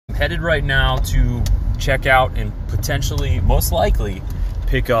headed right now to check out and potentially, most likely,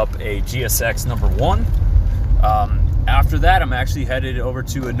 pick up a GSX number 1. After that, I'm actually headed over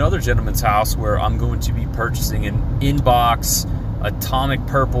to another gentleman's house where I'm going to be purchasing an in-box atomic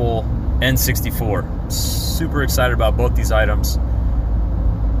purple N64. Super excited about both these items.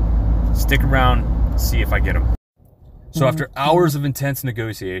 Stick around, see if I get them. So after hours of intense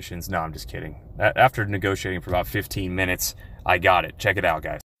negotiations, no, I'm just kidding. After negotiating for about 15 minutes, I got it. Check it out,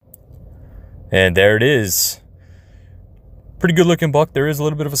 guys. And there it is. Pretty good looking buck. There is a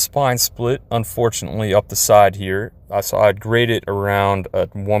little bit of a spine split, unfortunately, up the side here. So I'd grade it around a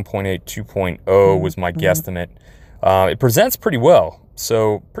 1.8, 2.0 was my guesstimate. It presents pretty well,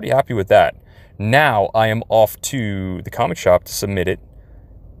 so pretty happy with that. Now I am off to the comic shop to submit it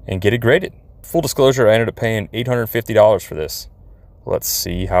and get it graded. Full disclosure, I ended up paying $850 for this. Let's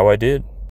see how I did.